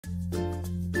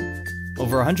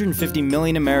Over 150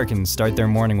 million Americans start their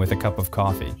morning with a cup of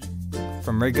coffee.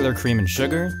 From regular cream and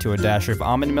sugar, to a dash of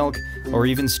almond milk, or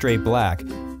even straight black,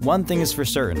 one thing is for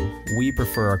certain, we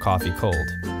prefer our coffee cold.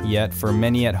 Yet, for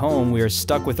many at home, we are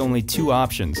stuck with only two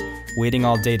options: waiting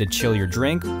all day to chill your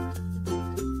drink,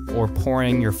 or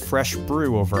pouring your fresh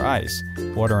brew over ice,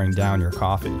 watering down your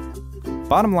coffee.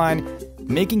 Bottom line,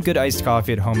 making good iced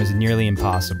coffee at home is nearly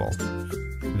impossible.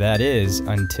 That is,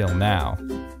 until now.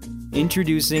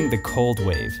 Introducing the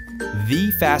Coldwave,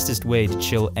 the fastest way to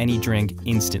chill any drink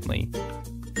instantly.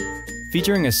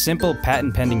 Featuring a simple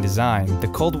patent-pending design, the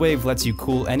Coldwave lets you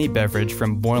cool any beverage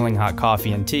from boiling hot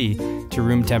coffee and tea to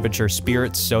room temperature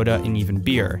spirits, soda, and even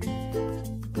beer.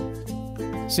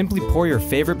 Simply pour your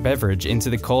favorite beverage into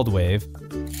the Coldwave,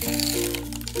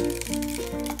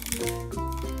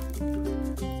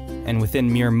 and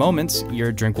within mere moments,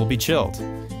 your drink will be chilled.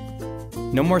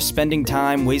 No more spending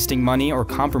time, wasting money, or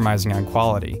compromising on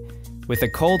quality. With a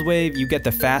Coldwave, you get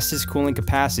the fastest cooling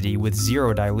capacity with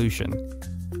zero dilution.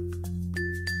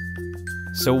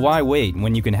 So why wait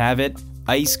when you can have it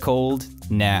ice cold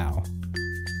now?